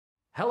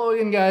Hello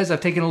again guys,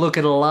 I've taken a look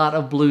at a lot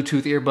of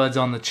Bluetooth earbuds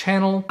on the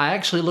channel. I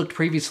actually looked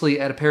previously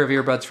at a pair of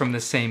earbuds from the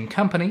same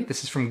company.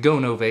 This is from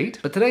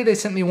GoNovate, but today they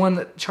sent me one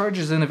that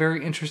charges in a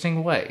very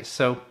interesting way,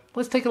 so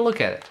let's take a look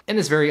at it. In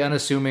this very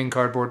unassuming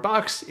cardboard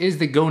box is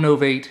the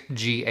GoNovate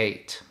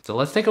G8. So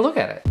let's take a look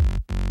at it.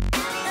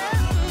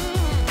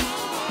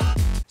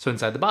 So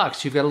inside the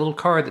box, you've got a little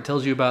card that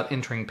tells you about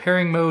entering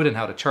pairing mode and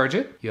how to charge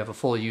it. You have a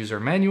full user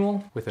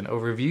manual with an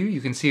overview.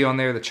 You can see on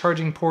there the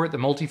charging port, the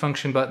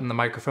multifunction button, the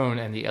microphone,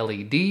 and the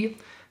LED,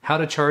 how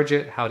to charge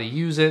it, how to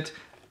use it,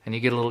 and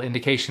you get a little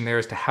indication there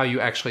as to how you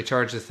actually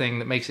charge the thing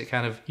that makes it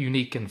kind of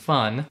unique and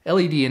fun.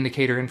 LED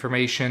indicator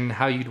information,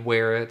 how you'd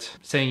wear it,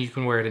 saying you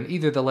can wear it in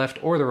either the left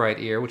or the right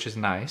ear, which is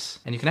nice.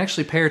 And you can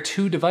actually pair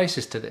two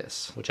devices to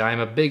this, which I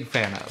am a big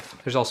fan of.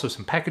 There's also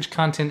some package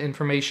content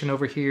information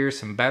over here,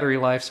 some battery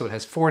life, so it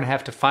has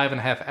 4.5 to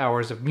 5.5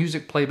 hours of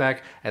music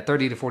playback at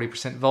 30 to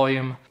 40%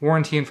 volume.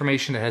 Warranty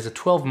information, it has a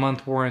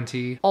 12-month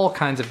warranty, all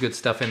kinds of good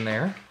stuff in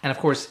there. And of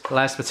course,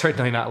 last but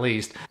certainly not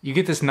least, you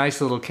get this nice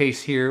little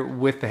case here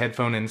with the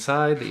headphone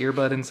inside, the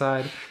earbud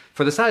inside.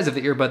 For the size of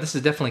the earbud, this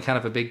is definitely kind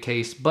of a big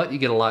case, but you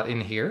get a lot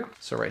in here.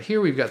 So right here,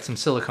 we've got some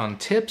silicone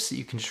tips.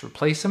 You can just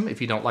replace them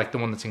if you don't like the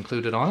one that's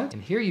included on it.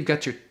 And here you've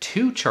got your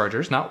two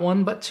chargers, not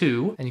one, but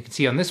two. And you can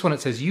see on this one, it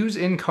says use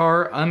in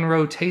car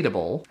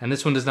unrotatable. And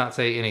this one does not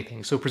say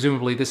anything. So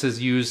presumably this is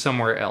used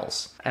somewhere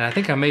else. And I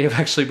think I may have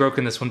actually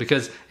broken this one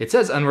because it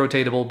says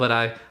unrotatable, but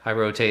I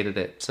rotated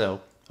it.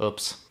 So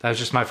oops, that was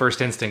just my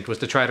first instinct, was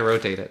to try to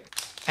rotate it.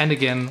 And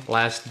again,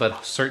 last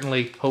but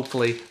certainly,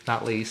 hopefully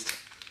not least,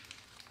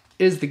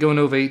 is the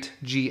GoNovate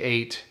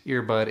G8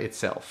 earbud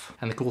itself.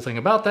 And the cool thing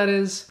about that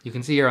is, you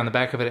can see here on the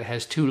back of it, it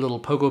has two little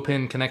pogo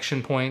pin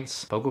connection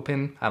points. Pogo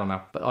pin? I don't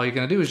know. But all you're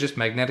gonna do is just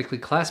magnetically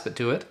clasp it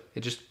to it.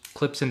 It just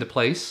clips into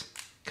place,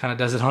 kind of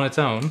does it on its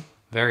own.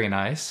 Very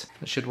nice.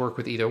 It should work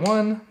with either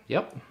one.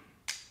 Yep.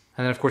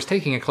 And then of course,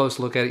 taking a close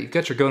look at it, you've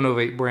got your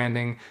GoNovate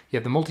branding, you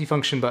have the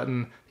multifunction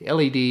button, the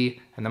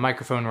LED, and the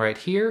microphone right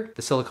here,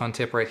 the silicone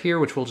tip right here,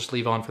 which we'll just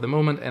leave on for the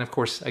moment, and of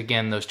course,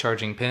 again, those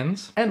charging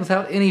pins. And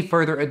without any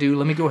further ado,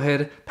 let me go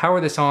ahead,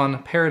 power this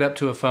on, pair it up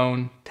to a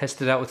phone,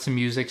 test it out with some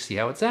music, see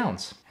how it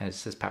sounds. And it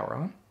says power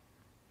on,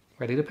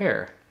 ready to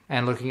pair.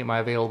 And looking at my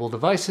available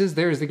devices,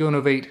 there's the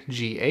GoNovate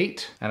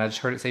G8, and I just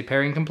heard it say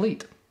pairing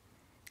complete.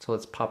 So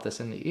let's pop this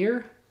in the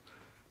ear.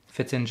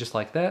 Fits in just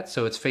like that,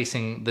 so it's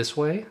facing this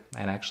way,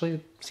 and actually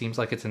it seems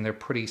like it's in there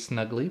pretty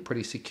snugly,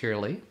 pretty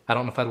securely. I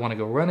don't know if I'd want to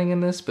go running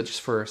in this, but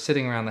just for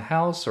sitting around the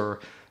house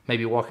or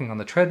maybe walking on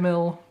the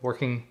treadmill,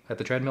 working at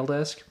the treadmill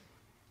desk,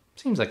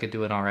 seems like it'd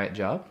do an alright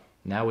job.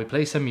 Now we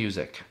play some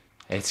music.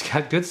 It's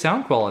got good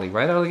sound quality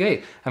right out of the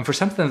gate, and for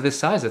something of this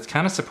size, it's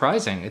kind of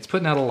surprising. It's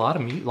putting out a lot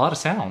of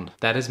sound.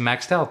 That is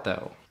maxed out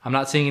though. I'm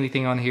not seeing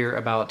anything on here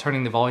about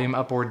turning the volume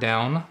up or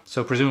down,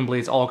 so presumably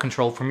it's all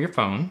controlled from your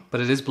phone,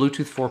 but it is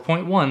Bluetooth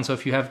 4.1, so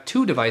if you have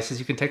two devices,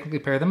 you can technically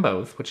pair them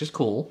both, which is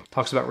cool.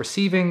 Talks about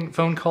receiving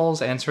phone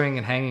calls, answering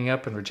and hanging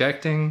up and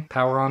rejecting,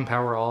 power on,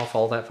 power off,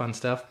 all that fun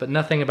stuff, but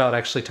nothing about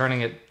actually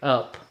turning it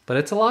up. But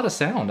it's a lot of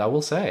sound, I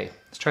will say.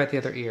 Let's try it the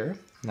other ear,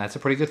 and that's a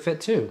pretty good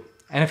fit too.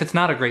 And if it's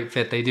not a great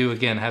fit, they do,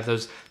 again, have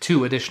those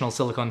two additional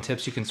silicone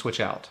tips you can switch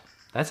out.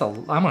 I'm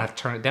gonna have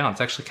to turn it down.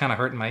 It's actually kind of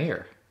hurting my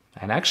ear.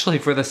 And actually,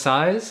 for the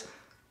size,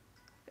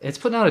 it's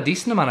putting out a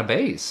decent amount of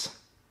bass.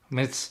 I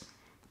mean,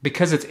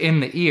 because it's in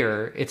the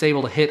ear, it's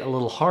able to hit a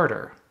little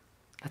harder.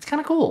 That's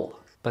kind of cool.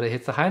 But it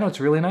hits the high notes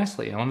really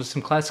nicely. And onto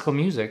some classical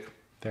music,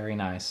 very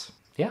nice.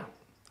 Yeah.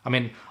 I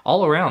mean,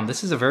 all around,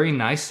 this is a very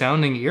nice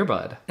sounding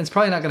earbud. It's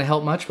probably not gonna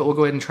help much, but we'll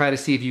go ahead and try to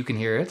see if you can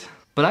hear it.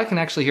 But I can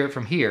actually hear it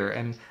from here,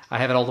 and I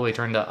have it all the way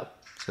turned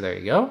up. So there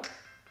you go.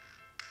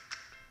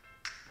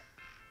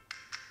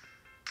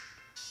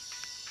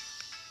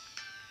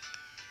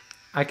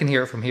 I can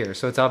hear it from here,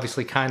 so it's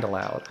obviously kind of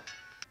loud.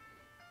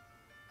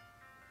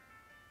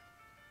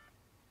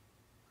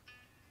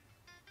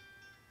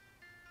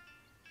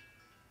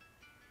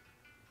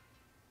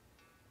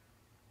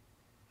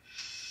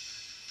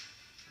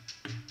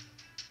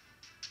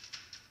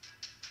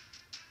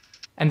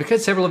 And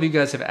because several of you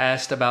guys have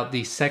asked about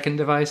the second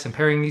device and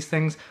pairing these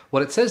things,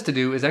 what it says to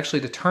do is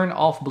actually to turn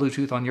off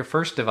Bluetooth on your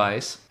first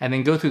device and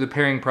then go through the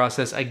pairing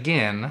process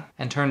again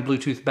and turn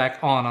Bluetooth back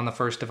on the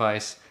first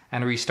device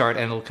and restart,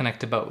 and it'll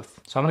connect to both.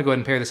 So I'm gonna go ahead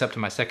and pair this up to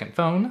my second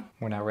phone.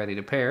 We're now ready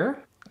to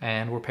pair,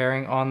 and we're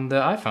pairing on the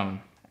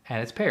iPhone,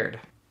 and it's paired.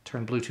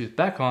 Turn Bluetooth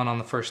back on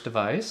the first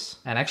device,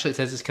 and actually it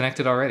says it's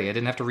connected already. I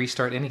didn't have to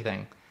restart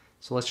anything.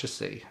 So let's just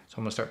see. So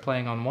I'm gonna start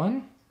playing on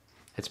one.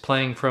 It's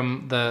playing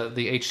from the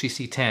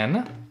HTC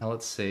 10. Now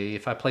let's see,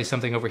 if I play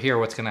something over here,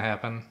 what's gonna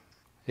happen?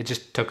 It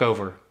just took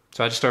over.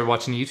 So I just started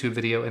watching a YouTube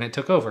video and it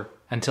took over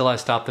until I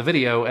stopped the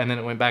video, and then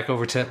it went back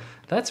over to,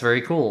 that's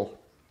very cool.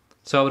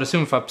 So I would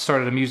assume if I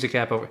started a music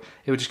app over,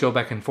 it would just go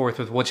back and forth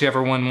with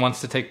whichever one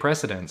wants to take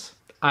precedence.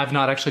 I've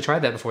not actually tried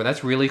that before.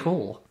 That's really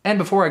cool. And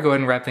before I go ahead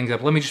and wrap things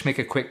up, let me just make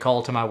a quick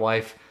call to my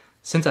wife.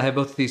 Since I have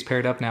both of these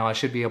paired up now, I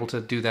should be able to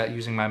do that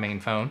using my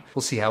main phone.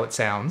 We'll see how it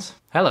sounds.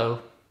 Hello,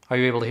 are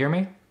you able to hear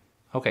me?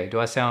 Okay,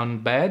 do I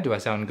sound bad? Do I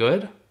sound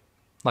good?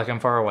 like I'm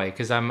far away,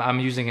 because I'm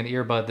using an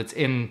earbud that's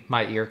in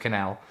my ear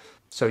canal.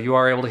 So you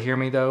are able to hear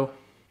me though?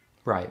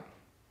 Right.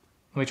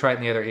 Let me try it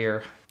in the other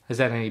ear. Is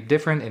that any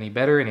different, any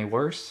better, any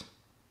worse?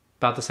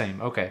 About the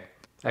same. Okay.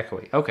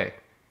 Echoey. Okay.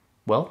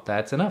 Well,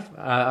 that's enough.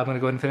 I'm going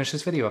to go ahead and finish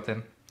this video up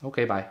then.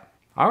 Okay, bye.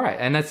 Alright,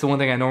 and that's the one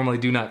thing I normally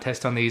do not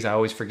test on these, I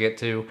always forget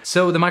to.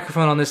 So the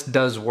microphone on this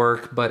does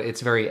work, but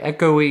it's very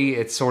echoey,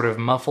 it's sort of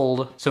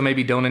muffled, so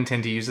maybe don't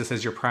intend to use this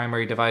as your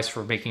primary device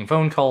for making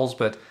phone calls,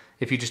 but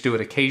if you just do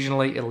it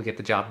occasionally, it'll get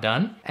the job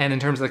done. And in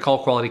terms of the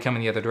call quality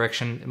coming the other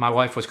direction, my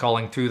wife was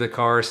calling through the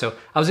car, so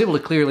I was able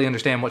to clearly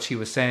understand what she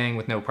was saying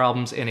with no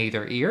problems in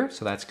either ear,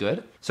 so that's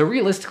good. So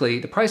realistically,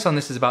 the price on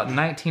this is about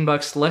 19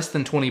 bucks, less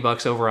than 20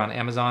 bucks over on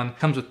Amazon.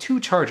 Comes with two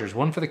chargers,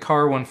 one for the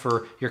car, one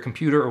for your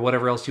computer or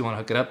whatever else you want to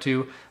hook it up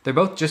to. They're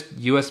both just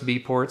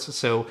USB ports,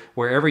 so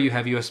wherever you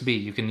have USB,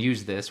 you can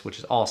use this, which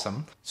is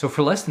awesome. So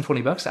for less than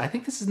 20 bucks, I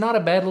think this is not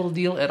a bad little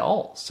deal at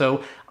all.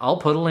 So I'll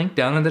put a link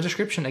down in the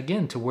description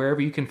again to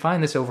wherever you can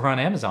find this over on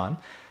Amazon.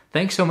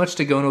 Thanks so much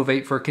to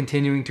GoNovate for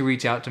continuing to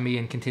reach out to me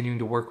and continuing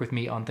to work with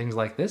me on things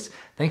like this.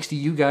 Thanks to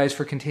you guys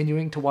for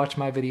continuing to watch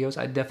my videos.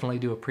 I definitely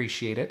do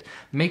appreciate it.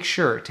 Make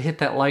sure to hit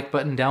that like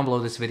button down below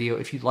this video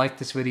if you like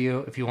this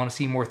video, if you want to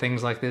see more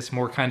things like this,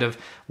 more kind of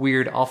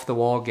weird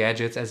off-the-wall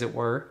gadgets, as it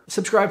were.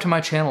 Subscribe to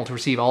my channel to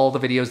receive all the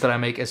videos that I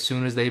make as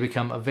soon as they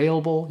become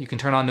available. You can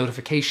turn on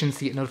notifications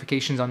to get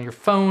notifications on your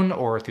phone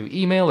or through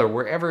email or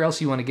wherever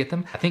else you want to get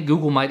them. I think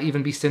Google might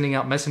even be sending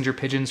out messenger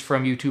pigeons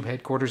from YouTube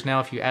headquarters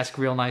now if you ask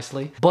real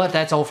nicely. But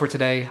that's all for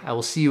today. I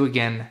will see you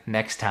again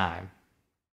next time.